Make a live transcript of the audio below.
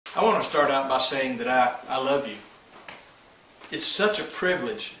I want to start out by saying that I love you. It's such a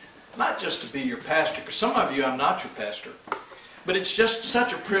privilege, not just to be your pastor, because some of you I'm not your pastor, but it's just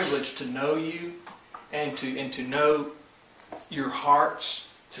such a privilege to know you and to know your hearts,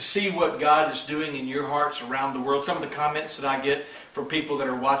 to see what God is doing in your hearts around the world. Some of the comments that I get from people that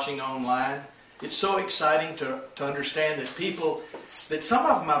are watching online, it's so exciting to understand that people, that some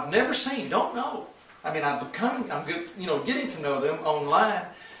of them I've never seen, don't know. I mean, I'm getting to know them online,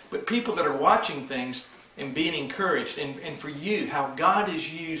 but people that are watching things and being encouraged, and for you, how God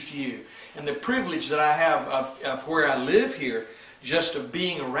has used you, and the privilege that I have of where I live here, just of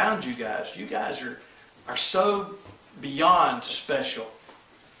being around you guys. You guys are so beyond special,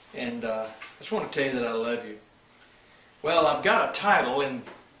 and I just want to tell you that I love you. Well, I've got a title, and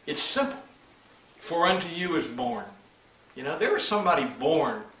it's simple. For unto you is born. You know, there was somebody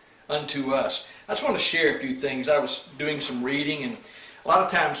born unto us. I just want to share a few things. I was doing some reading, and a lot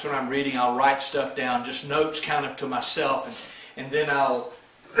of times when I'm reading, I'll write stuff down, just notes kind of to myself, and then I'll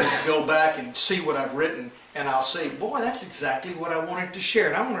go back and see what I've written, and I'll say, boy, that's exactly what I wanted to share.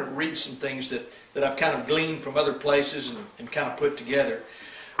 And I want to read some things that I've kind of gleaned from other places and kind of put together.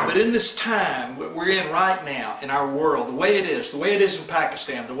 But in this time we're in right now, in our world, the way it is in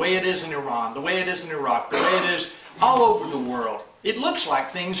Pakistan, the way it is in Iran, the way it is in Iraq, the way it is all over the world, it looks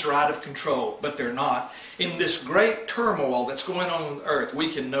like things are out of control, but they're not. In this great turmoil that's going on on earth,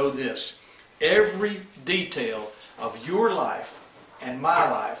 we can know this. Every detail of your life and my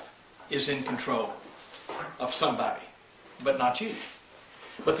life is in control of somebody, but not you.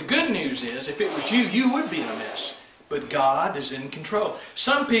 But the good news is, if it was you, you would be in a mess. But God is in control.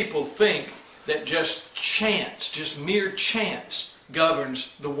 Some people think that just chance, just mere chance,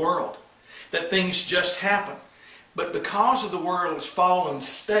 governs the world. That things just happen. But because of the world's fallen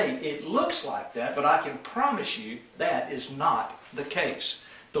state, it looks like that, but I can promise you that is not the case.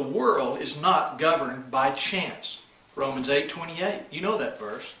 The world is not governed by chance. Romans 8:28, you know that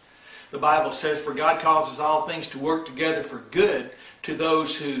verse. The Bible says, for God causes all things to work together for good to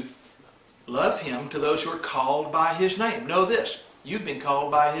those who love Him, to those who are called by His name. Know this, you've been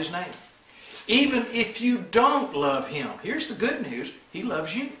called by His name. Even if you don't love Him, here's the good news, He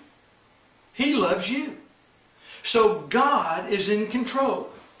loves you. He loves you. So God is in control.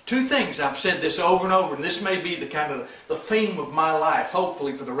 Two things, I've said this over and over, and this may be the kind of the theme of my life,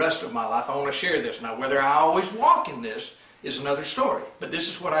 hopefully for the rest of my life. I want to share this. Now, whether I always walk in this is another story, but this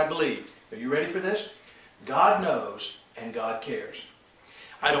is what I believe. Are you ready for this? God knows and God cares.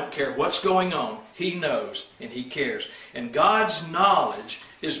 I don't care what's going on. He knows and He cares. And God's knowledge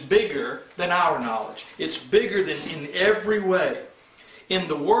is bigger than our knowledge. It's bigger than in every way. In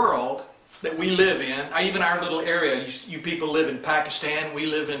the world that we live in, even our little area, you people live in Pakistan, we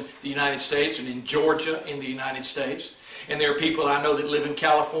live in the United States, and in Georgia in the United States. And there are people I know that live in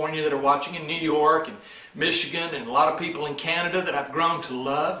California that are watching, in New York and Michigan, and a lot of people in Canada that I've grown to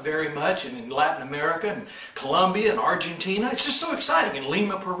love very much, and in Latin America and Colombia and Argentina. It's just so exciting. In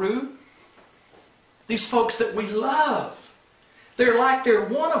Lima, Peru. These folks that we love. They're like they're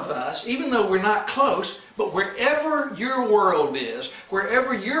one of us, even though we're not close, but wherever your world is,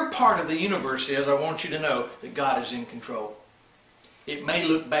 wherever your part of the universe is, I want you to know that God is in control. It may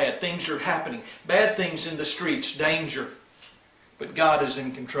look bad. Things are happening. Bad things in the streets. Danger. But God is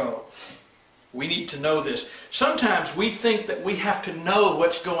in control. We need to know this. Sometimes we think that we have to know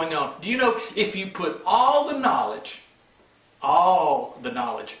what's going on. Do you know, if you put all the knowledge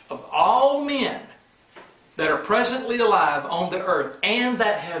of all men that are presently alive on the earth and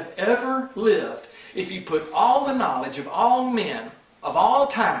that have ever lived, if you put all the knowledge of all men of all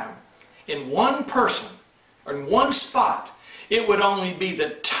time in one person or in one spot, it would only be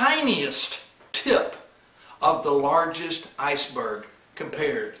the tiniest tip of the largest iceberg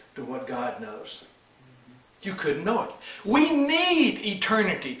compared to what God knows. You couldn't know it. We need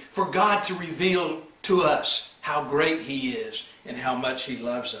eternity for God to reveal to us how great He is and how much He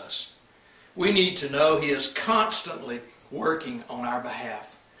loves us. We need to know He is constantly working on our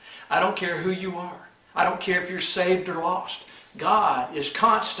behalf. I don't care who you are. I don't care if you're saved or lost. God is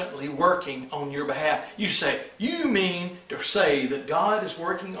constantly working on your behalf. You say, you mean to say that God is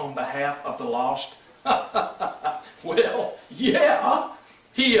working on behalf of the lost? Well, yeah.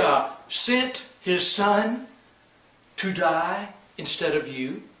 He sent His Son to die instead of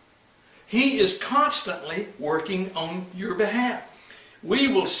you. He is constantly working on your behalf. We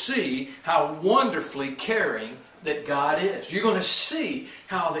will see how wonderfully caring that God is. You're going to see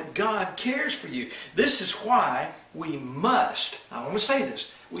how that God cares for you. This is why we must, I want to say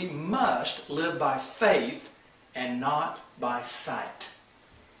this, we must live by faith and not by sight.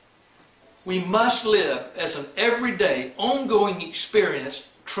 We must live as an everyday, ongoing experience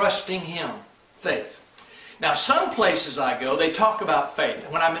trusting Him. Faith. Now, some places I go, they talk about faith.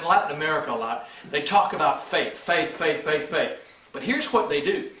 When I'm in Latin America a lot, they talk about faith, faith, faith, faith, faith. But here's what they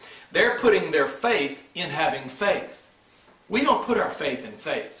do. They're putting their faith in having faith. We don't put our faith in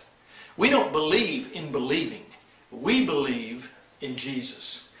faith. We don't believe in believing. We believe in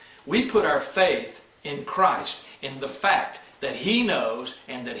Jesus. We put our faith in Christ, in the fact that He knows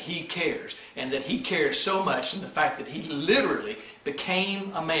and that He cares. And that He cares so much in the fact that He literally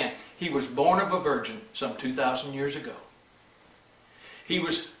became a man. He was born of a virgin some 2,000 years ago. He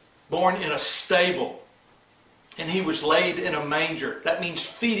was born in a stable. And He was laid in a manger. That means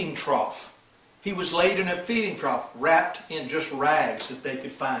feeding trough. He was laid in a feeding trough, wrapped in just rags that they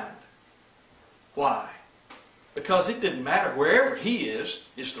could find. Why? Because it didn't matter. Wherever He is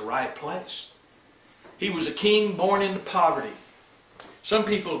the right place. He was a king born into poverty. Some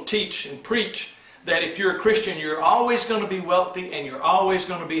people teach and preach that if you're a Christian, you're always going to be wealthy and you're always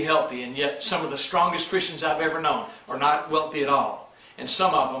going to be healthy. And yet some of the strongest Christians I've ever known are not wealthy at all. And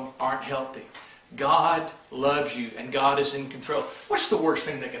some of them aren't healthy. God loves you and God is in control. What's the worst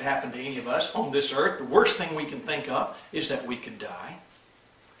thing that could happen to any of us on this earth? The worst thing we can think of is that we could die.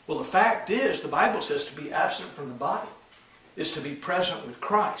 Well, the fact is, the Bible says to be absent from the body is to be present with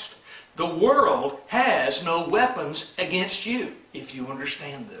Christ. The world has no weapons against you, if you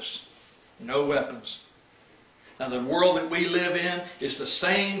understand this. No weapons. Now, the world that we live in is the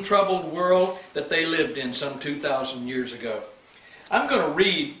same troubled world that they lived in some 2,000 years ago. I'm going to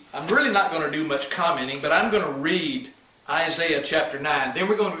read, I'm really not going to do much commenting, but I'm going to read Isaiah chapter 9. Then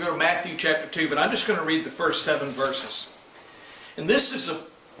we're going to go to Matthew chapter 2, but I'm just going to read the first 7 verses. And this is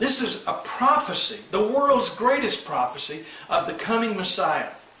a prophecy, the world's greatest prophecy of the coming Messiah.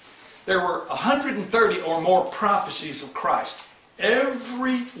 There were 130 or more prophecies of Christ.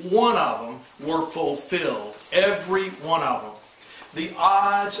 Every one of them were fulfilled. Every one of them. The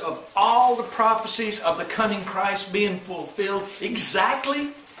odds of all the prophecies of the coming Christ being fulfilled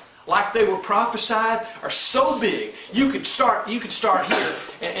exactly like they were prophesied are so big. You could start here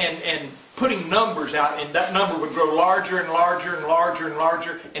and putting numbers out, and that number would grow larger and larger and larger and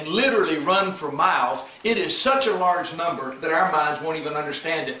larger and literally run for miles. It is such a large number that our minds won't even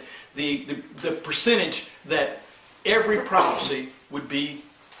understand it. The percentage that every prophecy would be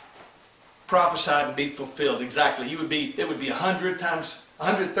prophesied and be fulfilled exactly. It would be 100 times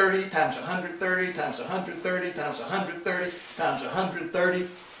 130 times 130 times 130 times 130 times 130.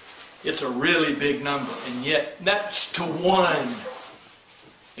 It's a really big number, and yet that's to one.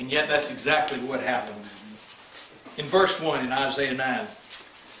 And yet that's exactly what happened. In verse 1 in Isaiah 9,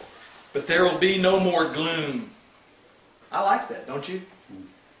 but there will be no more gloom. I like that, don't you?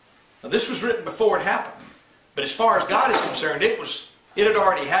 Now, this was written before it happened. But as far as God is concerned, it had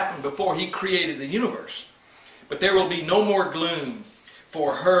already happened before He created the universe. But there will be no more gloom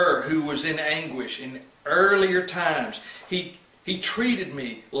for her who was in anguish in earlier times. He treated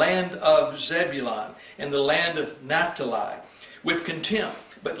me, land of Zebulun, and the land of Naphtali, with contempt.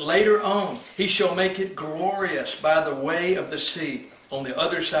 But later on, He shall make it glorious by the way of the sea, on the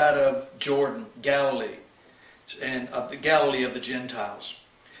other side of Jordan, Galilee, and of the Galilee of the Gentiles.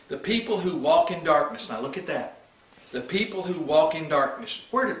 The people who walk in darkness. Now look at that. The people who walk in darkness.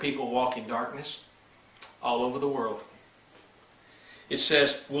 Where do people walk in darkness? All over the world. It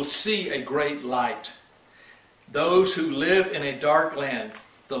says, will see a great light. Those who live in a dark land,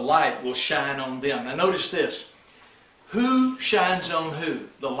 the light will shine on them. Now notice this. Who shines on who?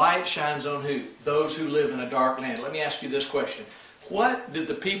 The light shines on who? Those who live in a dark land. Let me ask you this question. What did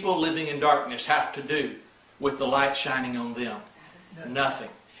the people living in darkness have to do with the light shining on them? Nothing.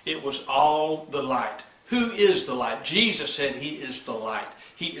 It was all the light. Who is the light? Jesus said He is the light.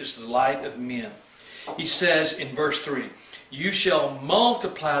 He is the light of men. He says in verse 3, you shall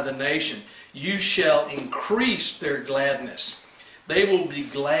multiply the nation. You shall increase their gladness. They will be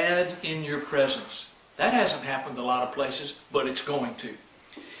glad in your presence. That hasn't happened a lot of places, but it's going to.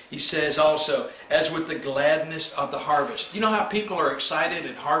 He says also, as with the gladness of the harvest. You know how people are excited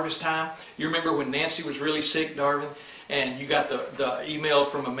at harvest time? You remember when Nancy was really sick, Darwin? And you got the email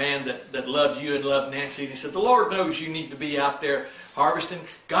from a man that loved you and loved Nancy. And he said, the Lord knows you need to be out there harvesting.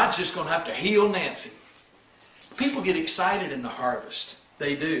 God's just going to have to heal Nancy. People get excited in the harvest.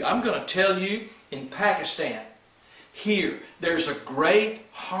 They do. I'm going to tell you, in Pakistan, here, there's a great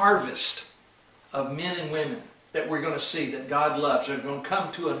harvest of men and women that we're going to see that God loves. They're going to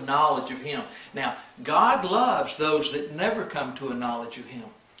come to a knowledge of Him. Now, God loves those that never come to a knowledge of Him.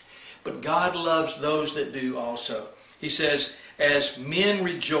 But God loves those that do also. He says, as men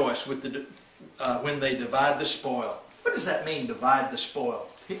rejoice with when they divide the spoil. What does that mean, divide the spoil?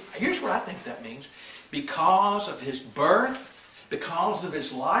 Here's what I think that means. Because of His birth, because of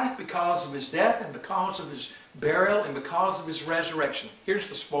His life, because of His death, and because of His burial, and because of His resurrection. Here's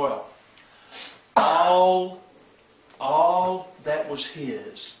the spoil. All that was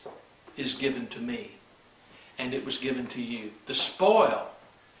His is given to me, and it was given to you. The spoil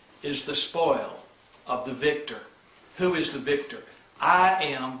is the spoil of the victor. Who is the victor? I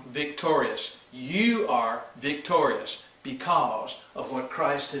am victorious. You are victorious because of what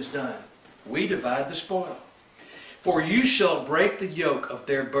Christ has done. We divide the spoil. For you shall break the yoke of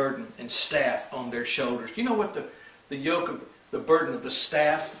their burden and staff on their shoulders. Do you know what the yoke of the burden of the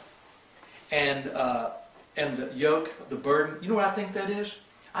staff and the yoke of the burden, you know what I think that is?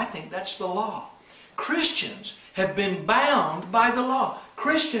 I think that's the law. Christians have been bound by the law.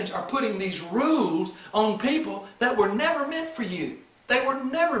 Christians are putting these rules on people that were never meant for you. They were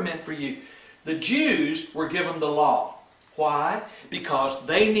never meant for you. The Jews were given the law. Why? Because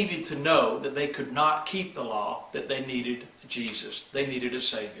they needed to know that they could not keep the law, that they needed Jesus. They needed a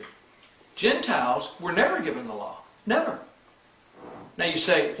Savior. Gentiles were never given the law. Never. Now you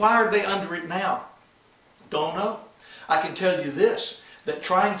say, why are they under it now? Don't know. I can tell you this, that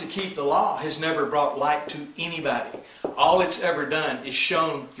trying to keep the law has never brought light to anybody. All it's ever done is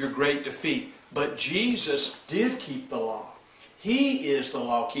shown your great defeat. But Jesus did keep the law. He is the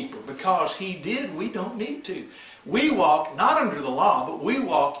law keeper. Because He did, we don't need to. We walk not under the law, but we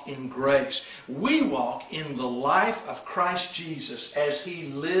walk in grace. We walk in the life of Christ Jesus as He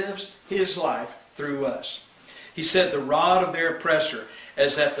lives His life through us. He said, the rod of their oppressor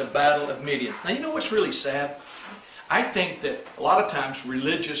as at the battle of Midian. Now you know what's really sad? I think that a lot of times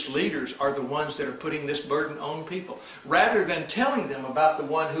religious leaders are the ones that are putting this burden on people. Rather than telling them about the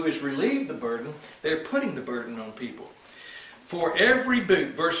one who has relieved the burden, they're putting the burden on people. For every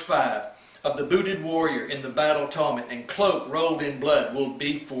boot, verse 5, of the booted warrior in the battle tumult and cloak rolled in blood will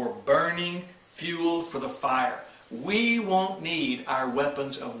be for burning fuel for the fire. We won't need our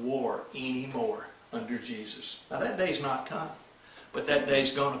weapons of war anymore under Jesus. Now that day's not come, but that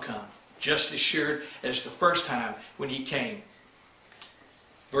day's going to come. Just as sure as the first time when He came.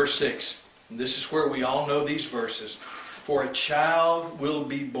 Verse 6, and this is where we all know these verses. For a child will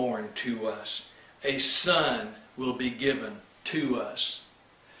be born to us. A son will be given to us.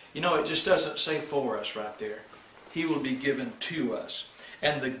 You know, it just doesn't say for us right there. He will be given to us.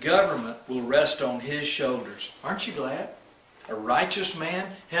 And the government will rest on His shoulders. Aren't you glad? A righteous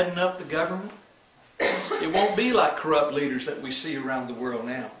man heading up the government? It won't be like corrupt leaders that we see around the world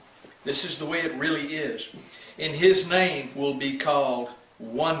now. This is the way it really is. In His name will be called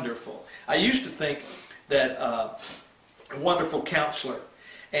Wonderful. I used to think that Wonderful Counselor.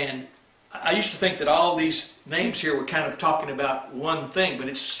 And I used to think that all these names here were kind of talking about one thing, but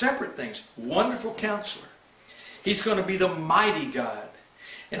it's separate things. Wonderful Counselor. He's going to be the mighty God.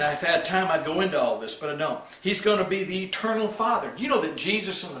 And if I had time, I'd go into all this, but I don't. He's going to be the eternal Father. Do you know that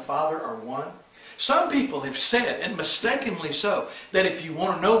Jesus and the Father are one? Some people have said, and mistakenly so, that if you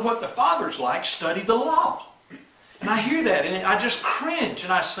want to know what the Father's like, study the law. And I hear that, and I just cringe,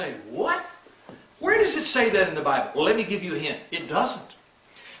 and I say, what? Where does it say that in the Bible? Well, let me give you a hint. It doesn't.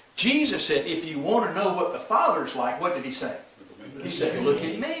 Jesus said, if you want to know what the Father's like, what did He say? He said, look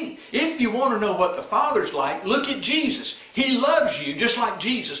at me. If you want to know what the Father's like, look at Jesus. He loves you just like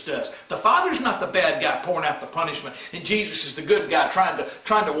Jesus does. The Father's not the bad guy pouring out the punishment, and Jesus is the good guy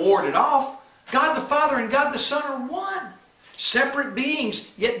trying to ward it off. God the Father and God the Son are one. Separate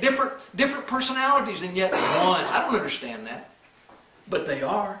beings, yet different personalities, and yet one. I don't understand that. But they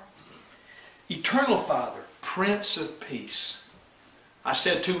are. Eternal Father, Prince of Peace. I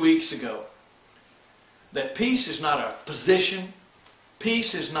said 2 weeks ago that peace is not a position.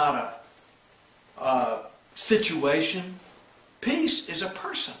 Peace is not a situation. Peace is a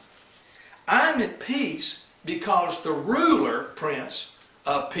person. I'm at peace because the ruler, Prince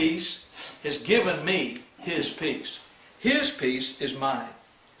of Peace, has given me His peace. His peace is mine.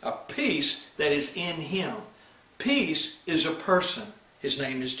 A peace that is in Him. Peace is a person. His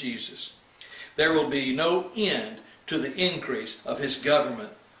name is Jesus. There will be no end to the increase of His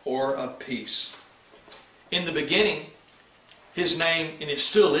government or of peace. In the beginning, His name, and it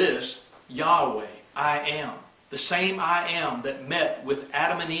still is, Yahweh, I am. The same I am that met with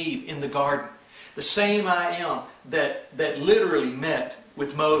Adam and Eve in the garden. The same I am that literally met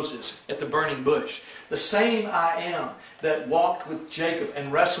with Moses at the burning bush. The same I am that walked with Jacob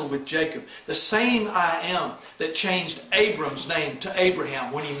and wrestled with Jacob. The same I am that changed Abram's name to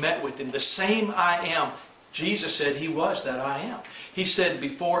Abraham when he met with him. The same I am. Jesus said He was that I am. He said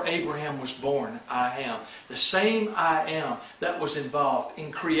before Abraham was born, I am. The same I am that was involved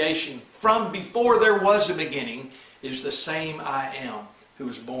in creation from before there was a beginning is the same I am who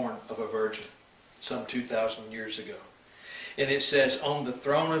was born of a virgin some 2,000 years ago. And it says, on the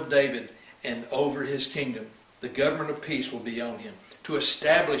throne of David and over his kingdom, the government of peace will be on him, to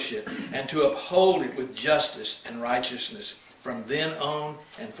establish it and to uphold it with justice and righteousness from then on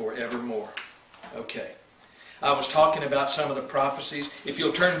and forevermore. Okay. I was talking about some of the prophecies. If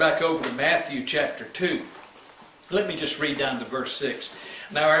you'll turn back over to Matthew chapter 2, let me just read down to verse 6.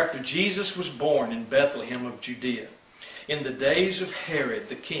 Now after Jesus was born in Bethlehem of Judea, in the days of Herod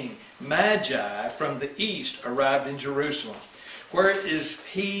the king, Magi from the east arrived in Jerusalem. Where is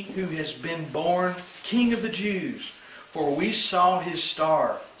he who has been born King of the Jews? For we saw his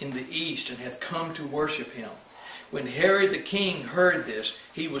star in the east and have come to worship him. When Herod the king heard this,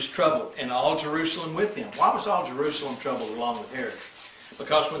 he was troubled, and all Jerusalem with him. Why was all Jerusalem troubled along with Herod?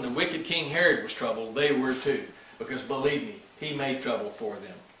 Because when the wicked King Herod was troubled, they were too. Because believe me, he made trouble for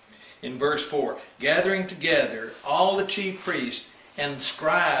them. In verse 4, gathering together all the chief priests and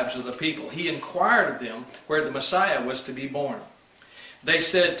scribes of the people, he inquired of them where the Messiah was to be born. They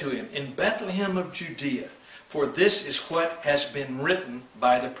said to him, in Bethlehem of Judea, for this is what has been written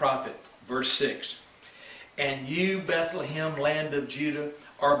by the prophet. Verse 6, and you, Bethlehem, land of Judah,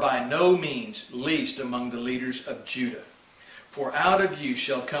 are by no means least among the leaders of Judah. For out of you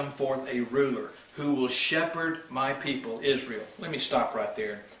shall come forth a ruler who will shepherd my people Israel. Let me stop right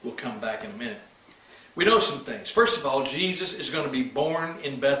there. We'll come back in a minute. We know some things. First of all, Jesus is going to be born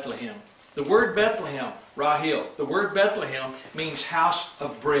in Bethlehem. The word Bethlehem, Rahil, the word Bethlehem means house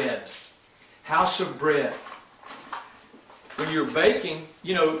of bread. House of bread. When you're baking,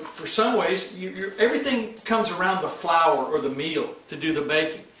 you know, for some ways, everything comes around the flour or the meal to do the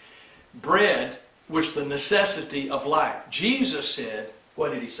baking. Bread was the necessity of life. Jesus said,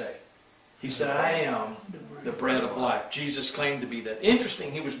 what did he say? He said, I am the bread of life. Jesus claimed to be that.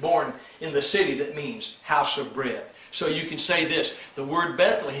 Interesting, he was born in the city that means house of bread. So you can say this, the word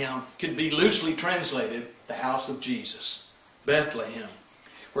Bethlehem could be loosely translated, the house of Jesus. Bethlehem,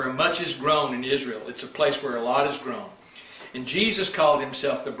 where much is grown in Israel. It's a place where a lot is grown. And Jesus called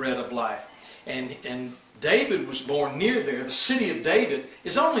himself the bread of life. And David was born near there. The city of David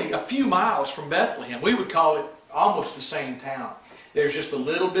is only a few miles from Bethlehem. We would call it almost the same town. There's just a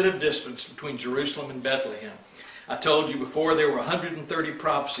little bit of distance between Jerusalem and Bethlehem. I told you before there were 130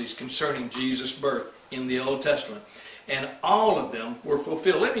 prophecies concerning Jesus' birth in the Old Testament. And all of them were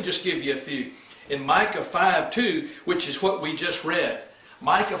fulfilled. Let me just give you a few. In Micah 5:2, which is what we just read,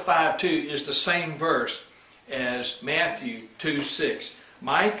 Micah 5:2 is the same verse as Matthew 2:6.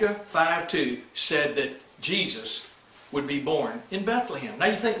 Micah 5:2 said that Jesus would be born in Bethlehem. Now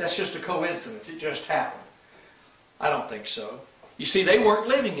you think that's just a coincidence. It just happened. I don't think so. You see, they weren't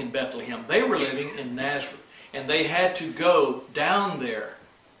living in Bethlehem. They were living in Nazareth. And they had to go down there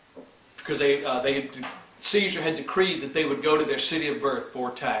because Caesar had decreed that they would go to their city of birth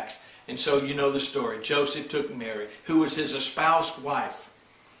for tax. And so you know the story. Joseph took Mary, who was his espoused wife.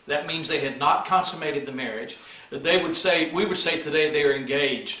 That means they had not consummated the marriage. We would say today they are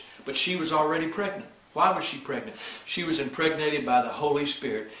engaged, but she was already pregnant. Why was she pregnant? She was impregnated by the Holy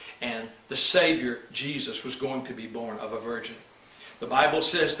Spirit, and the Savior, Jesus, was going to be born of a virgin. The Bible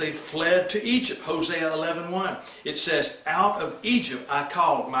says they fled to Egypt. Hosea 11:1. It says, out of Egypt I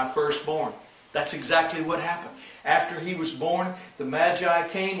called my firstborn. That's exactly what happened. After he was born, the Magi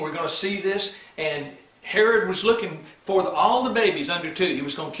came. We're going to see this. And Herod was looking for all the babies under 2. He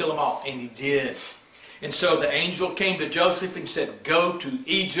was going to kill them all. And he did. And so the angel came to Joseph and said, go to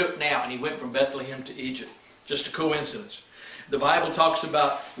Egypt now. And he went from Bethlehem to Egypt. Just a coincidence. The Bible talks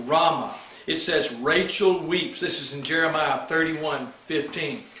about Ramah. It says Rachel weeps. This is in Jeremiah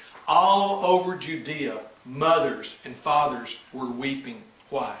 31:15. All over Judea, mothers and fathers were weeping.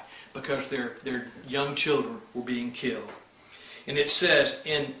 Why? Because their young children were being killed. And it says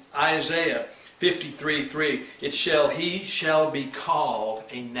in Isaiah 53:3, he shall be called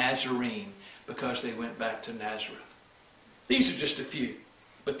a Nazarene, because they went back to Nazareth. These are just a few,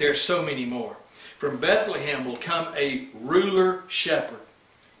 but there's so many more. From Bethlehem will come a ruler shepherd.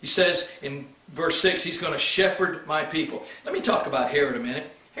 He says in verse 6, he's going to shepherd my people. Let me talk about Herod a minute.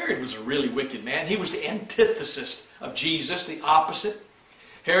 Herod was a really wicked man. He was the antithesis of Jesus, the opposite.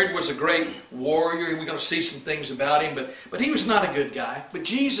 Herod was a great warrior. We're going to see some things about him, but he was not a good guy. But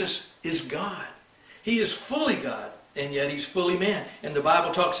Jesus is God. He is fully God, and yet he's fully man. And the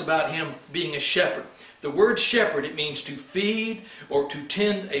Bible talks about him being a shepherd. The word shepherd, it means to feed or to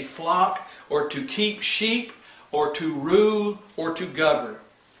tend a flock or to keep sheep or to rule or to govern.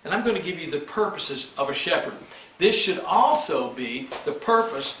 And I'm going to give you the purposes of a shepherd. This should also be the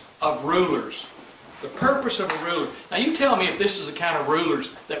purpose of rulers. The purpose of a ruler. Now you tell me if this is the kind of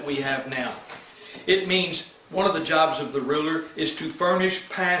rulers that we have now. It means one of the jobs of the ruler is to furnish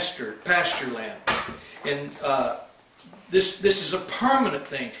pasture land. And This is a permanent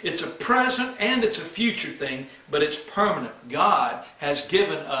thing. It's a present and it's a future thing, but it's permanent. God has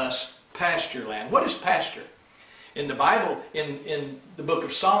given us pasture land. What is pasture? In the Bible, in the book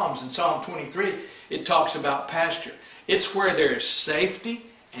of Psalms, in Psalm 23, it talks about pasture. It's where there is safety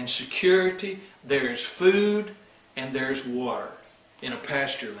and security, there is food, and there is water in a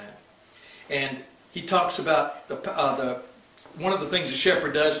pasture land. And he talks about one of the things a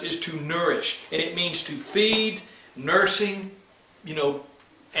shepherd does is to nourish, and it means to feed, nursing,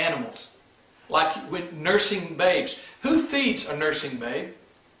 animals. Like when nursing babes. Who feeds a nursing babe?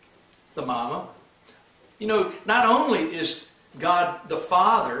 The mama. Not only is God the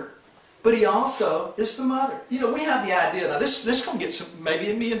Father, but He also is the mother. We have the idea, now this is going to get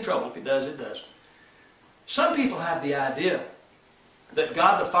maybe me in trouble. If it does, it does. Some people have the idea that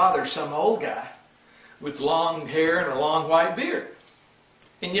God the Father is some old guy with long hair and a long white beard.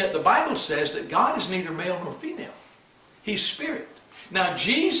 And yet the Bible says that God is neither male nor female. He's spirit. Now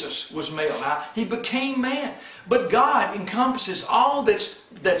Jesus was male. Now He became man. But God encompasses all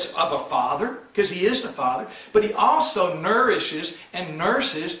that's of a father, because He is the Father. But He also nourishes and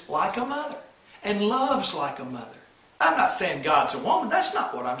nurses like a mother. And loves like a mother. I'm not saying God's a woman. That's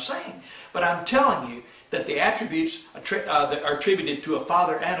not what I'm saying. But I'm telling you that the attributes that are attributed to a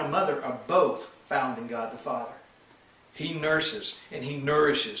father and a mother are both found in God the Father. He nurses and He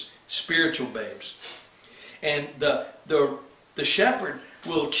nourishes spiritual babes. And the shepherd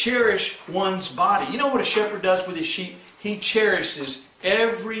will cherish one's body. You know what a shepherd does with his sheep? He cherishes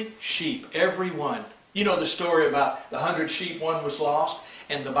every sheep, every one. You know the story about the 100 sheep, one was lost.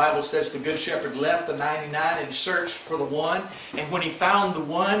 And the Bible says the good shepherd left the 99 and searched for the one. And when he found the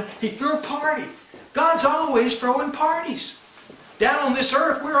one, he threw a party. God's always throwing parties. Down on this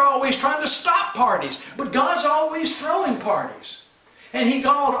earth, we're always trying to stop parties. But God's always throwing parties. And He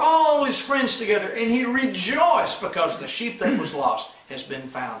called all His friends together and He rejoiced because the sheep that was lost has been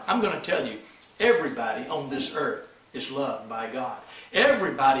found. I'm going to tell you, everybody on this earth is loved by God.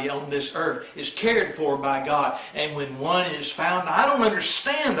 Everybody on this earth is cared for by God. And when one is found, I don't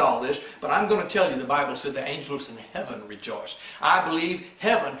understand all this, but I'm going to tell you the Bible said the angels in heaven rejoice. I believe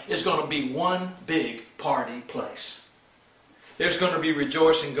heaven is going to be one big party place. There's going to be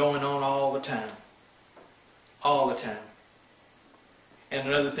rejoicing going on all the time. All the time. And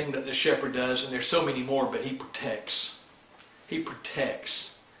another thing that the shepherd does, and there's so many more, but he protects. He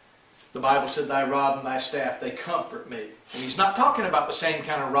protects. The Bible said, thy rod and thy staff, they comfort me. And he's not talking about the same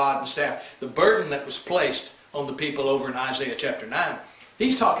kind of rod and staff. The burden that was placed on the people over in Isaiah chapter 9.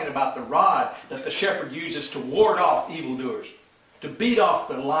 He's talking about the rod that the shepherd uses to ward off evildoers. To beat off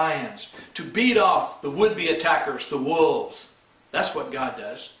the lions. To beat off the would-be attackers, the wolves. That's what God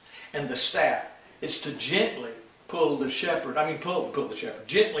does. And the staff, it's to gently pull the shepherd,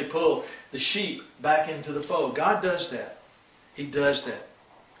 gently pull the sheep back into the fold. God does that. He does that.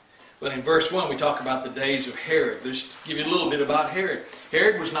 But in verse 1 we talk about the days of Herod. Let's give you a little bit about Herod.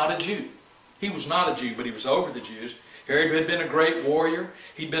 Herod was not a Jew. He was not a Jew, but he was over the Jews. Herod had been a great warrior.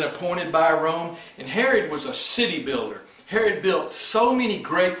 He'd been appointed by Rome. And Herod was a city builder. Herod built so many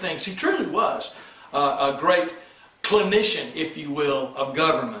great things. He truly was a great clinician, if you will, of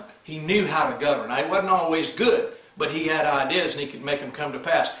government. He knew how to govern. It wasn't always good, but he had ideas and he could make them come to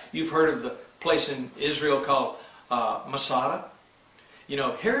pass. You've heard of the place in Israel called Masada.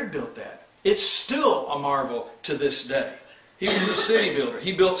 Herod built that. It's still a marvel to this day. He was a city builder.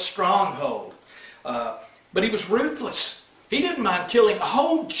 He built stronghold. But he was ruthless. He didn't mind killing a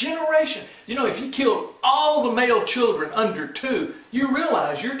whole generation. If he killed all the male children under 2, you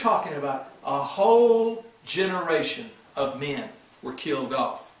realize you're talking about a whole generation of men were killed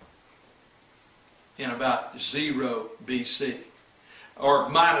off in about 0 BC. Or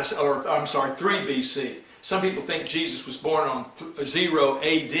 3 BC. Some people think Jesus was born on 0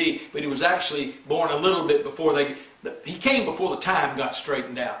 AD, but he was actually born a little bit before he came before the time got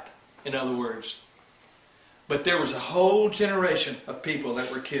straightened out, in other words. But there was a whole generation of people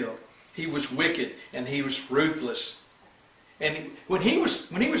that were killed. He was wicked and he was ruthless. And when he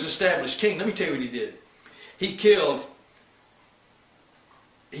was established king, let me tell you what he did. He killed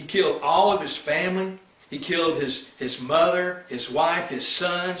all of his family. He killed his mother, his wife, his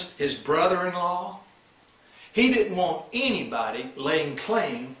sons, his brother-in-law. He didn't want anybody laying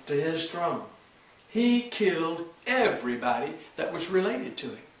claim to his throne. He killed everybody that was related to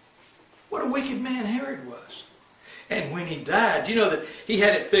him. What a wicked man Herod was. And when he died, you know that he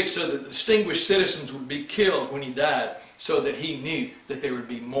had it fixed so that the distinguished citizens would be killed when he died, so that he knew that there would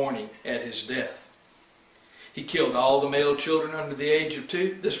be mourning at his death. He killed all the male children under the age of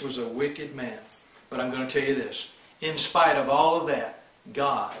 2. This was a wicked man. But I'm going to tell you this. In spite of all of that,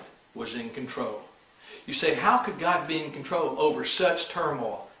 God was in control. You say, how could God be in control over such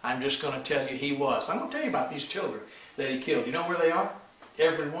turmoil? I'm just going to tell you He was. I'm going to tell you about these children that He killed. You know where they are?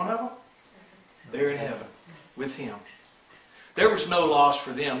 Every one of them? They're in heaven with Him. There was no loss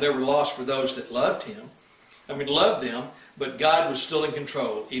for them. There were loss for those that loved Him. Loved them, but God was still in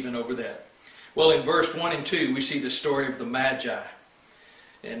control even over that. Well, in verse 1 and 2, we see the story of the Magi.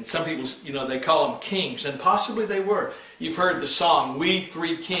 And some people, they call them kings, and possibly they were. You've heard the song, We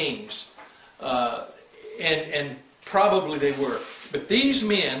Three Kings, and probably they were. But these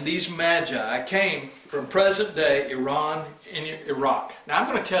men, these Magi, came from present-day Iran and Iraq. Now,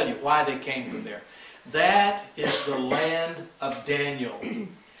 I'm going to tell you why they came from there. That is the land of Daniel.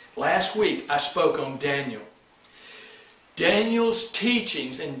 Last week, I spoke on Daniel. Daniel's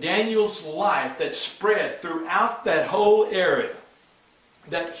teachings and Daniel's life that spread throughout that whole area,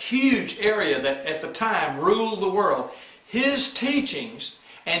 that huge area that at the time ruled the world, his teachings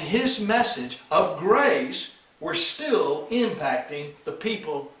and his message of grace were still impacting the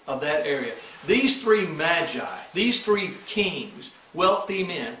people of that area. These three Magi, these three kings, wealthy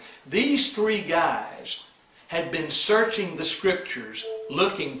men, these three guys had been searching the Scriptures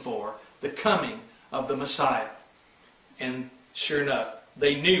looking for the coming of the Messiah. And sure enough,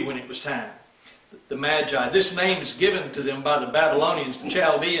 they knew when it was time. The Magi, this name is given to them by the Babylonians, the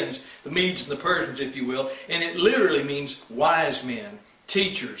Chaldeans, the Medes and the Persians, if you will, and it literally means wise men,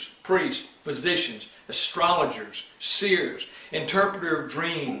 teachers, priests, physicians, astrologers, seers, interpreter of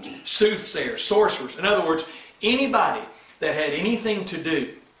dreams, soothsayers, sorcerers. In other words, anybody that had anything to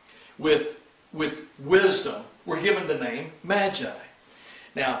do with wisdom were given the name Magi.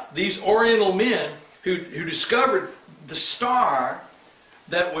 Now, these Oriental men who discovered the star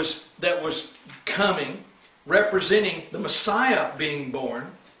that was coming, representing the Messiah being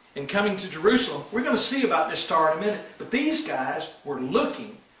born and coming to Jerusalem. We're going to see about this star in a minute. But these guys were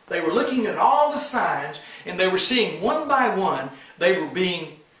looking. They were looking at all the signs, and they were seeing one by one they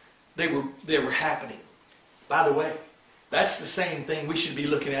were happening. By the way, that's the same thing we should be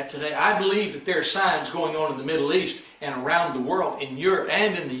looking at today. I believe that there are signs going on in the Middle East and around the world, in Europe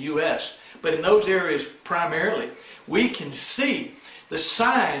and in the U.S. But in those areas primarily, we can see the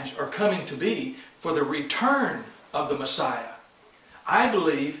signs are coming to be for the return of the Messiah. I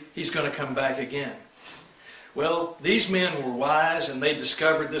believe He's going to come back again. Well, these men were wise, and they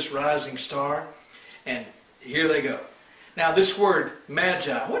discovered this rising star, and here they go. Now, this word,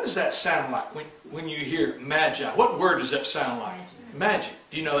 Magi, what does that sound like when you hear Magi? What word does that sound like? Magic.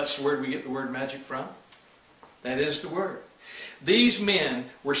 Do you know that's the word we get the word magic from? That is the word. These men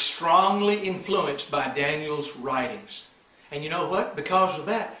were strongly influenced by Daniel's writings. And you know what? Because of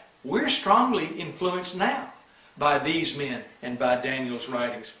that, we're strongly influenced now by these men and by Daniel's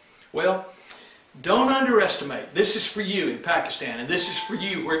writings. Well, don't underestimate. This is for you in Pakistan, and this is for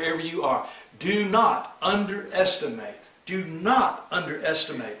you wherever you are. Do not underestimate the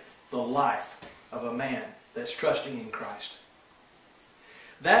life of a man that's trusting in Christ.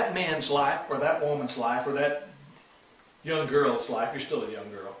 That man's life, or that woman's life, or that young girl's life, you're still a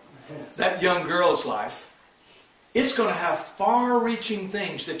young girl, that young girl's life, it's going to have far-reaching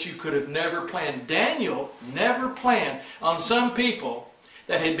things that you could have never planned. Daniel never planned on some people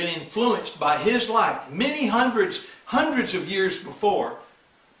that had been influenced by his life many hundreds of years before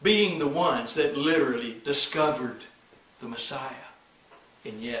being the ones that literally discovered the Messiah.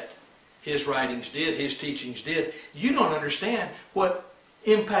 And yet, his writings did, his teachings did. You don't understand what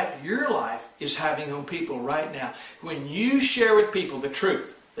impact your life is having on people right now. When you share with people the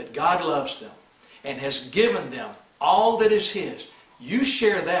truth that God loves them and has given them all that is His, you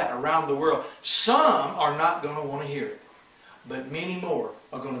share that around the world. Some are not going to want to hear it, but many more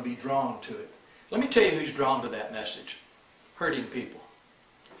are going to be drawn to it. Let me tell you who's drawn to that message. Hurting people.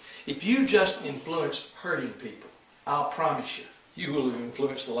 If you just influence hurting people, I'll promise you, you will have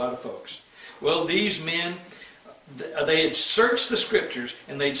influenced a lot of folks. Well, these men, they had searched the Scriptures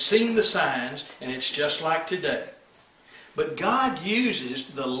and they'd seen the signs, and it's just like today. But God uses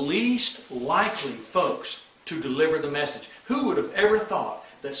the least likely folks to deliver the message. Who would have ever thought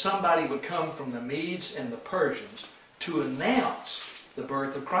that somebody would come from the Medes and the Persians to announce the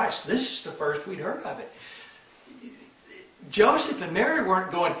birth of Christ? This is the first we'd heard of it. Joseph and Mary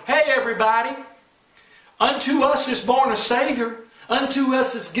weren't going, "Hey everybody, unto us is born a Savior, unto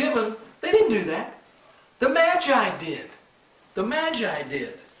us is given." They didn't do that. The Magi did. The Magi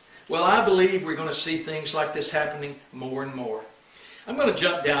did. Well, I believe we're going to see things like this happening more and more. I'm going to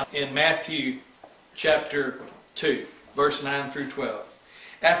jump down in Matthew chapter 2, verse 9 through 12.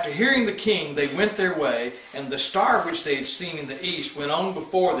 After hearing the king, they went their way, and the star which they had seen in the east went on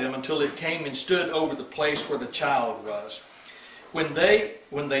before them until it came and stood over the place where the child was. When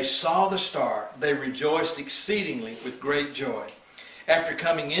they saw the star, they rejoiced exceedingly with great joy. After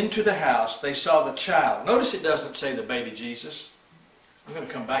coming into the house, they saw the child. Notice it doesn't say the baby Jesus. I'm going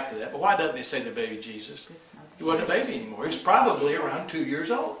to come back to that. But why doesn't it say the baby Jesus? He wasn't a baby anymore. He was probably around 2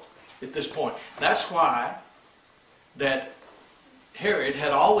 years old at this point. That's why that Herod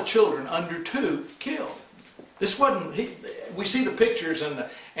had all the children under 2 killed. This wasn't. We see the pictures and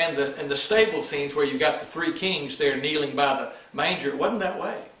the stable scenes where you got the 3 kings there kneeling by the manger. It wasn't that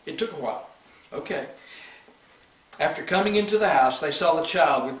way. It took a while. Okay. After coming into the house, they saw the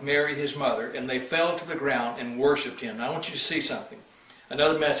child with Mary his mother, and they fell to the ground and worshipped him. Now I want you to see something.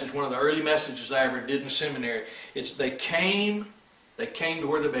 Another message, one of the early messages I ever did in seminary, it's they came to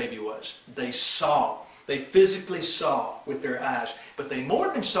where the baby was. They saw. They physically saw with their eyes. But they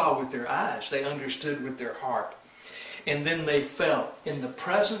more than saw with their eyes. They understood with their heart. And then they fell. In the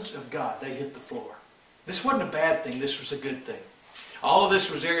presence of God, they hit the floor. This wasn't a bad thing. This was a good thing. All of this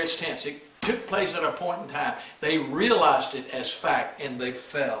was aorist tense. It took place at a point in time. They realized it as fact, and they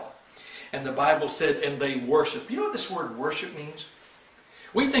fell. And the Bible said, and they worshiped. You know what this word worship means?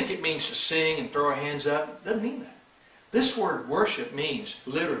 We think it means to sing and throw our hands up. It doesn't mean that. This word worship means,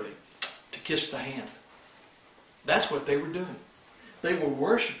 literally, to kiss the hand. That's what they were doing. They were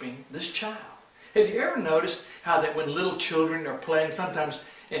worshiping this child. Have you ever noticed how that when little children are playing, sometimes,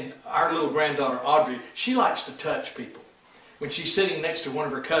 and our little granddaughter Audrey, she likes to touch people. When she's sitting next to one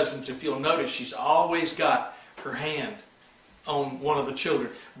of her cousins, if you'll notice, she's always got her hand on one of the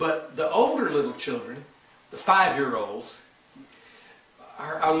children. But the older little children, the 5-year-olds,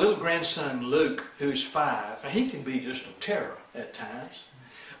 our little grandson Luke, who's 5, he can be just a terror at times.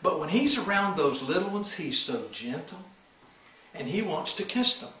 But when he's around those little ones, he's so gentle. And he wants to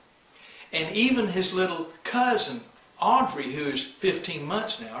kiss them. And even his little cousin, Audrey, who is 15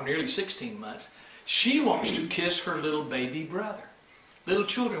 months now, nearly 16 months, she wants to kiss her little baby brother. Little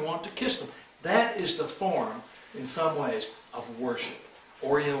children want to kiss them. That is the form, in some ways, of worship,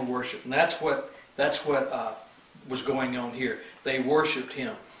 Oriental worship. And that's what was going on here. They worshipped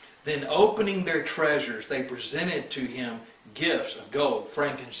him. Then opening their treasures, they presented to him gifts of gold,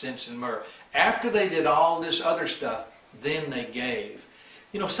 frankincense, and myrrh. After they did all this other stuff, then they gave.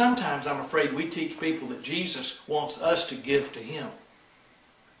 You know, sometimes I'm afraid we teach people that Jesus wants us to give to him.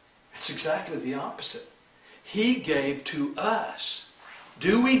 It's exactly the opposite. He gave to us.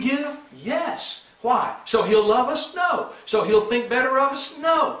 Do we give? Yes. Why? So he'll love us? No. So he'll think better of us?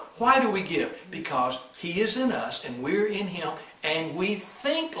 No. Why do we give? Because he is in us and we're in him and we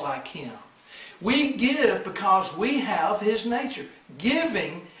think like him. We give because we have his nature.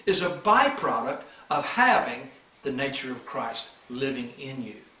 Giving is a byproduct of having the nature of Christ living in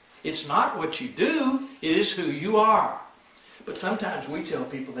you. It's not what you do, it is who you are. But sometimes we tell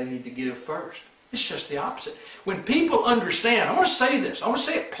people they need to give first. It's just the opposite. When people understand, I want to say this, I want to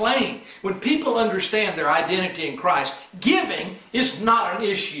say it plain. When people understand their identity in Christ, giving is not an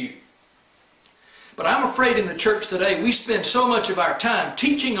issue. But I'm afraid in the church today we spend so much of our time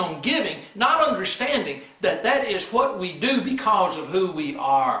teaching on giving, not understanding that that is what we do because of who we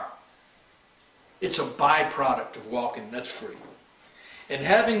are. It's a byproduct of walking, that's free. And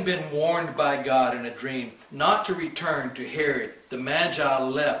having been warned by God in a dream not to return to Herod, the Magi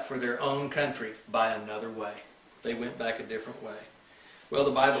left for their own country by another way. They went back a different way. Well,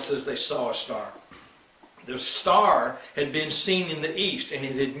 the Bible says they saw a star. The star had been seen in the east, and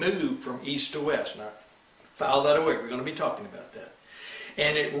it had moved from east to west. Now, file that away. We're going to be talking about that.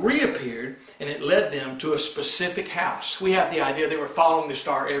 And it reappeared, and it led them to a specific house. We have the idea they were following the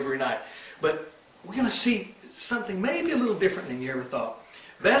star every night. But we're going to see something maybe a little different than you ever thought.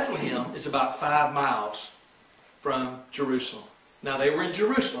 Bethlehem is about 5 miles from Jerusalem. Now, they were in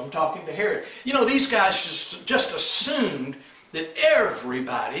Jerusalem talking to Herod. You know, these guys just assumed that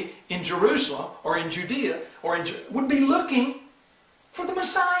everybody in Jerusalem or in Judea would be looking for the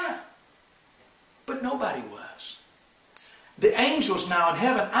Messiah. But nobody was. The angels now in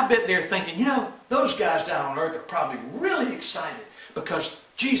heaven, I bet they're thinking, you know, those guys down on earth are probably really excited because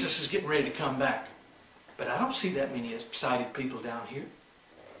Jesus is getting ready to come back. But I don't see that many excited people down here.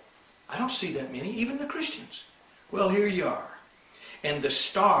 I don't see that many, even the Christians. Well, here you are. And the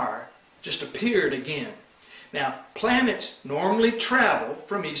star just appeared again. Now, planets normally travel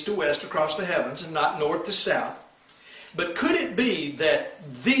from east to west across the heavens and not north to south. But could it be that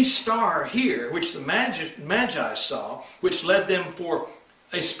the star here, which the Magi saw, which led them for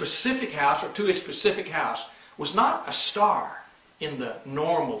a specific house or to a specific house, was not a star in the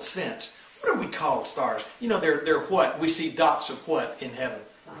normal sense? What do we call stars? You know, they're what? We see dots of what in heaven?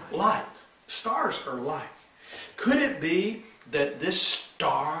 Light. Stars are light. Could it be that this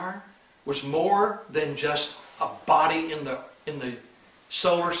star was more than just a body in the in the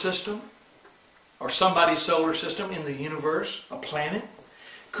solar system, or somebody's solar system in the universe, a planet?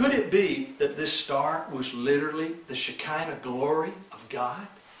 Could it be that this star was literally the Shekinah glory of God?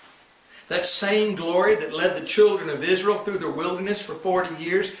 That same glory that led the children of Israel through the wilderness for 40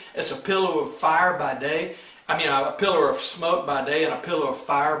 years as a pillar of fire by day, a pillar of smoke by day and a pillar of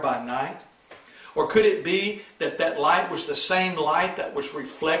fire by night? Or could it be that that light was the same light that was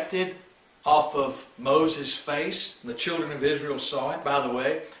reflected off of Moses' face? The children of Israel saw it. By the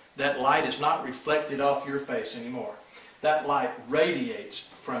way, that light is not reflected off your face anymore. That light radiates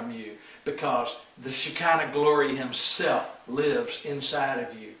from you because the Shekinah glory Himself lives inside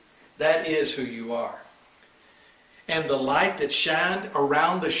of you. That is who you are. And the light that shined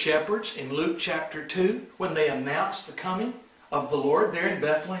around the shepherds in Luke chapter 2 when they announced the coming of the Lord there in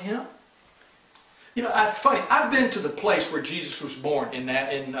Bethlehem. You know, it's funny. I've been to the place where Jesus was born in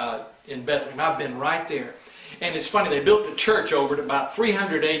Bethlehem. I've been right there. And it's funny, they built a church over it. About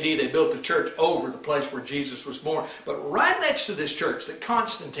 300 AD, they built a church over the place where Jesus was born. But right next to this church that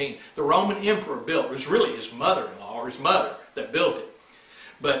Constantine, the Roman emperor, built, was really his mother-in-law or his mother that built it.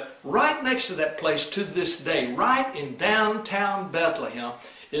 But right next to that place to this day, right in downtown Bethlehem,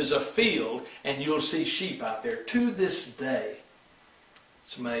 is a field, and you'll see sheep out there to this day.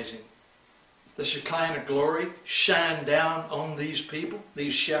 It's amazing. The Shekinah glory shined down on these people,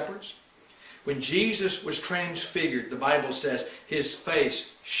 these shepherds. When Jesus was transfigured, the Bible says His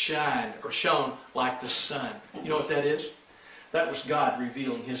face shined or shone like the sun. You know what that is? That was God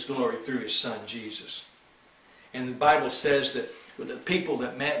revealing His glory through His Son, Jesus. And the Bible says that the people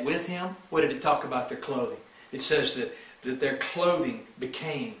that met with Him, what did it talk about their clothing? It says that their clothing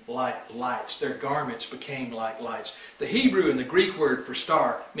became like lights. Their garments became like lights. The Hebrew and the Greek word for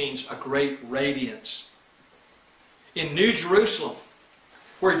star means a great radiance. In New Jerusalem,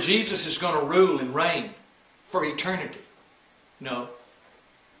 where Jesus is going to rule and reign for eternity,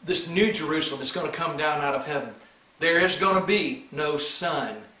 this New Jerusalem is going to come down out of heaven. There is going to be no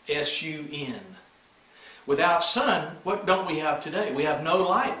sun, S-U-N. Without sun, what don't we have today? We have no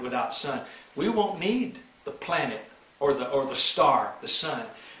light without sun. We won't need the planet or the star, the sun,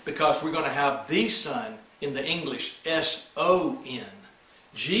 because we're going to have the sun in the English, S-O-N.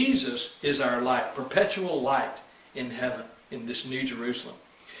 Jesus is our light, perpetual light in heaven, in this New Jerusalem.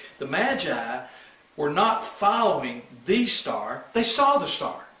 The Magi were not following the star. They saw the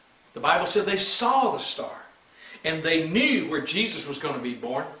star. The Bible said they saw the star. And they knew where Jesus was going to be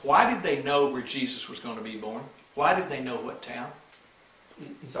born. Why did they know where Jesus was going to be born? Why did they know what town?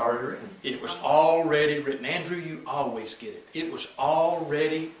 It's already written. It was already written. Andrew, you always get it. It was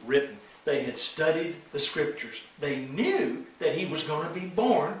already written. They had studied the Scriptures. They knew that He was going to be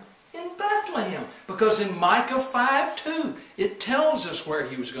born in Bethlehem. Because in Micah 5:2, it tells us where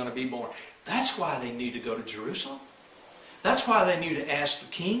He was going to be born. That's why they knew to go to Jerusalem. That's why they knew to ask the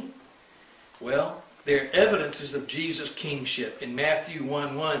king. Well, there are evidences of Jesus' kingship. In Matthew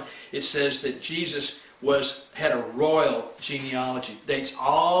 1:1, it says that Jesus had a royal genealogy. Dates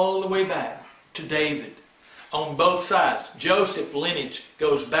all the way back to David. On both sides. Joseph's lineage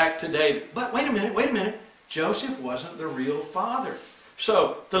goes back to David. But wait a minute. Joseph wasn't the real father.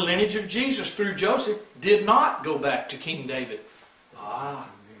 So, the lineage of Jesus through Joseph did not go back to King David.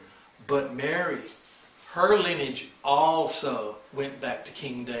 But Mary, her lineage also went back to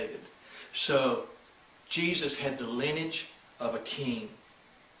King David. So, Jesus had the lineage of a king.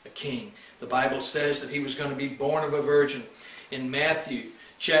 A king. The Bible says that He was going to be born of a virgin. In Matthew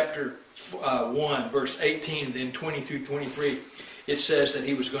chapter 1, verse 18, then 20 through 23, it says that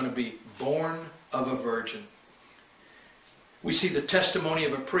He was going to be born of a virgin. We see the testimony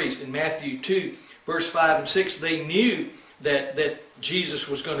of a priest. In Matthew 2, verse 5 and 6, they knew that Jesus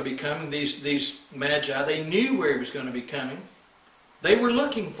was going to be coming. These magi, they knew where He was going to be coming. They were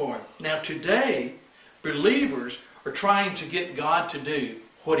looking for Him. Now today, believers are trying to get God to do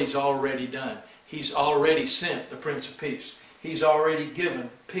what He's already done. He's already sent the Prince of Peace. He's already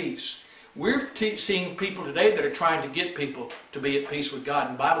given peace. We're seeing people today that are trying to get people to be at peace with God.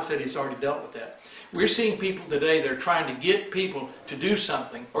 And the Bible said He's already dealt with that. We're seeing people today that are trying to get people to do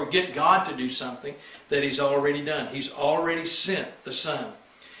something or get God to do something that He's already done. He's already sent the Son.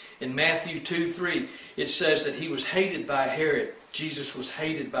 In Matthew 2:3, it says that He was hated by Herod. Jesus was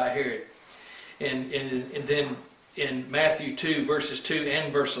hated by Herod. And then in Matthew 2, verses 2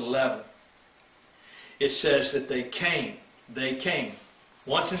 and verse 11, it says that they came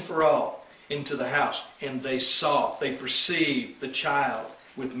once and for all into the house, and they perceived the child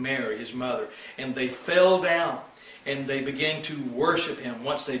with Mary, His mother, and they fell down, and they began to worship Him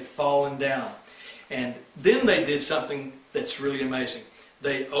once they'd fallen down. And then they did something that's really amazing.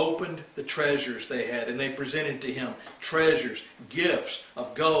 They opened the treasures they had, and they presented to him treasures, gifts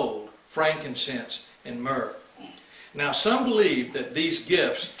of gold, frankincense, and myrrh. Now, some believe that these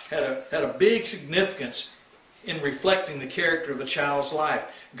gifts had a big significance in reflecting the character of the child's life.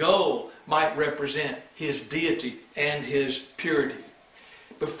 Gold might represent his deity and his purity.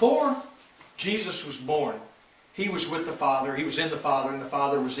 Before Jesus was born, he was with the Father, he was in the Father, and the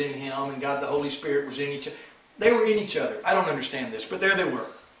Father was in him, and God the Holy Spirit was in each other. They were in each other. I don't understand this, but there they were.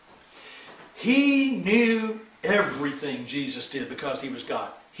 He knew everything Jesus did because he was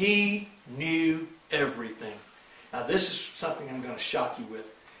God. He knew everything. Now this is something I'm going to shock you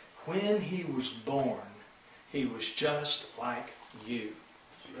with. When he was born, he was just like you.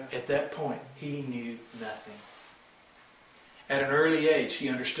 At that point, he knew nothing. At an early age, he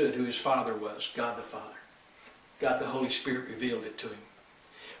understood who his Father was, God the Father. God the Holy Spirit revealed it to him.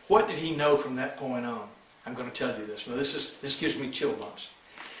 What did he know from that point on? I'm going to tell you this. Now this gives me chill bumps.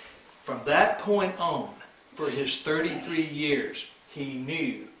 From that point on, for his 33 years, he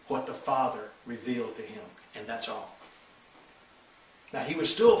knew what the Father revealed to him. And that's all. Now he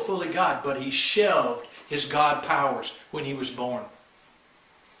was still fully God, but he shelved his God powers when he was born.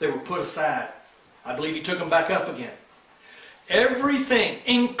 They were put aside. I believe he took them back up again. Everything,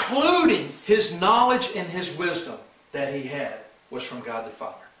 including his knowledge and his wisdom that he had, was from God the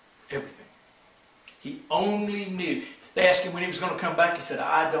Father. Everything. He only knew. They asked him when he was going to come back. He said,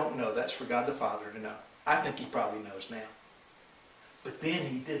 I don't know. That's for God the Father to know. I think he probably knows now. But then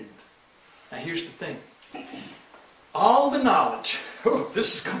he didn't. Now here's the thing. All the knowledge,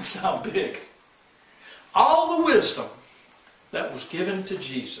 this is going to sound big. All the wisdom that was given to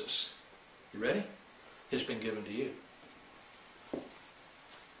Jesus, you ready? Has been given to you.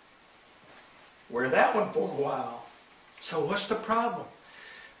 Wear that one for a while. So what's the problem?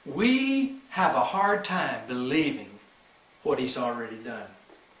 We have a hard time believing what he's already done.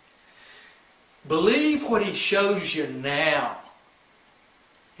 Believe what he shows you now.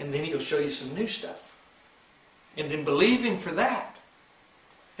 And then he'll show you some new stuff. And then believe him for that.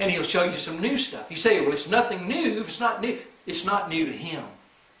 And he'll show you some new stuff. You say, well, it's nothing new. If it's not new, it's not new to him.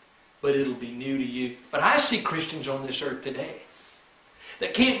 But it'll be new to you. But I see Christians on this earth today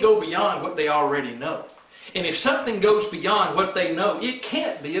that can't go beyond what they already know. And if something goes beyond what they know, it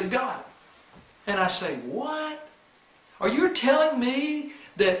can't be of God. And I say, what? Are you telling me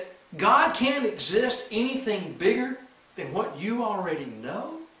that God can't exist anything bigger than what you already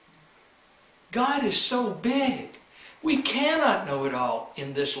know? God is so big. We cannot know it all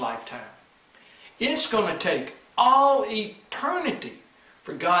in this lifetime. It's going to take all eternity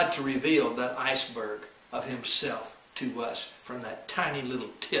for God to reveal that iceberg of himself to us from that tiny little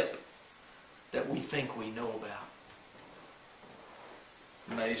tip that we think we know about.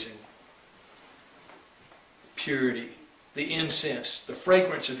 Amazing. Purity, the incense, the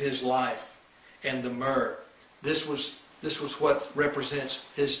fragrance of his life, and the myrrh. This was what represents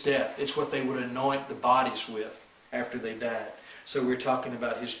his death. It's what they would anoint the bodies with after they died. So we're talking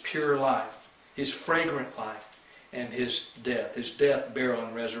about his pure life, his fragrant life, and his death, burial,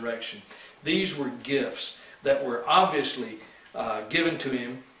 and resurrection. These were gifts that were obviously given to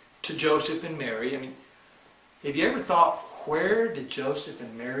him, to Joseph and Mary. I mean, have you ever thought, where did Joseph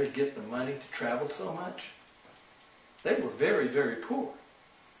and Mary get the money to travel so much? They were very, very poor.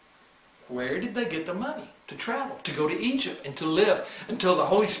 Where did they get the money to travel, to go to Egypt and to live until the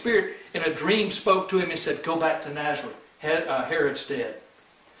Holy Spirit in a dream spoke to him and said, go back to Nazareth. Herod's dead.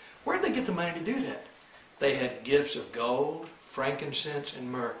 Where did they get the money to do that? They had gifts of gold, frankincense,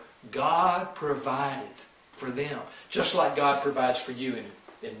 and myrrh. God provided for them, just like God provides for you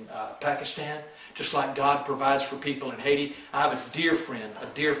in Pakistan, just like God provides for people in Haiti. I have a dear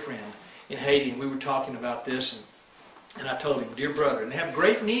friend in Haiti, and we were talking about this, and I told him, dear brother, and they have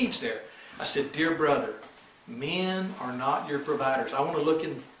great needs there. I said, dear brother, men are not your providers. I want to look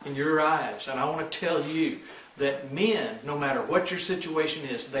in your eyes, and I want to tell you that men, no matter what your situation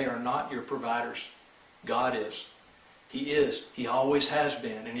is, they are not your providers. God is. He is. He always has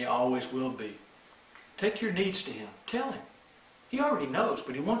been, and he always will be. Take your needs to him. Tell him. He already knows,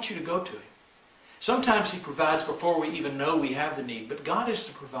 but he wants you to go to him. Sometimes he provides before we even know we have the need, but God is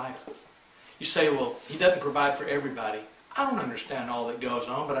the provider. You say, well, he doesn't provide for everybody. I don't understand all that goes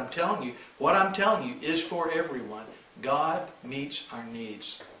on, but I'm telling you, what I'm telling you is for everyone. God meets our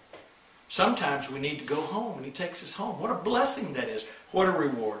needs. Sometimes we need to go home, and he takes us home. What a blessing that is. What a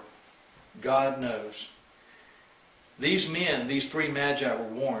reward. God knows. These men, these three magi, were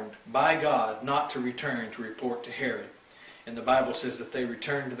warned by God not to return to report to Herod. And the Bible says that they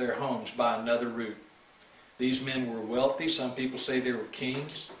returned to their homes by another route. These men were wealthy. Some people say they were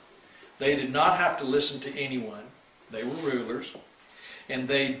kings. They did not have to listen to anyone. They were rulers. And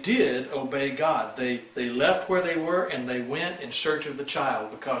they did obey God. They left where they were and they went in search of the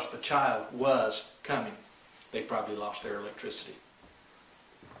child because the child was coming. They probably lost their electricity.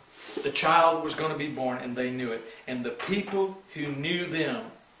 The child was going to be born and they knew it. And the people who knew them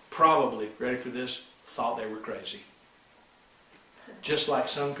probably, ready for this, thought they were crazy. Just like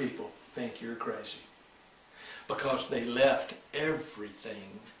some people think you're crazy. Because they left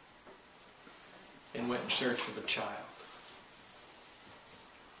everything and went in search of a child.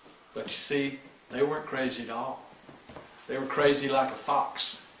 But you see, they weren't crazy at all. They were crazy like a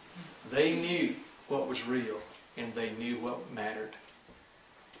fox. They knew what was real and they knew what mattered.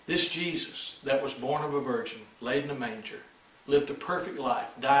 This Jesus that was born of a virgin, laid in a manger, lived a perfect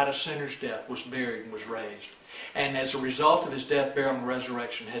life, died a sinner's death, was buried and was raised. And as a result of his death, burial, and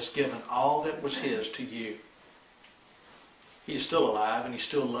resurrection, has given all that was his to you. He is still alive and he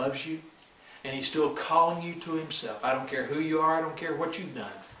still loves you and he's still calling you to himself. I don't care who you are, I don't care what you've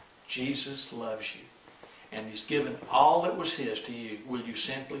done. Jesus loves you and he's given all that was his to you. Will you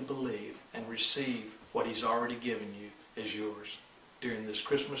simply believe and receive what he's already given you as yours during this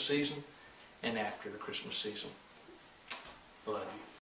Christmas season and after the Christmas season?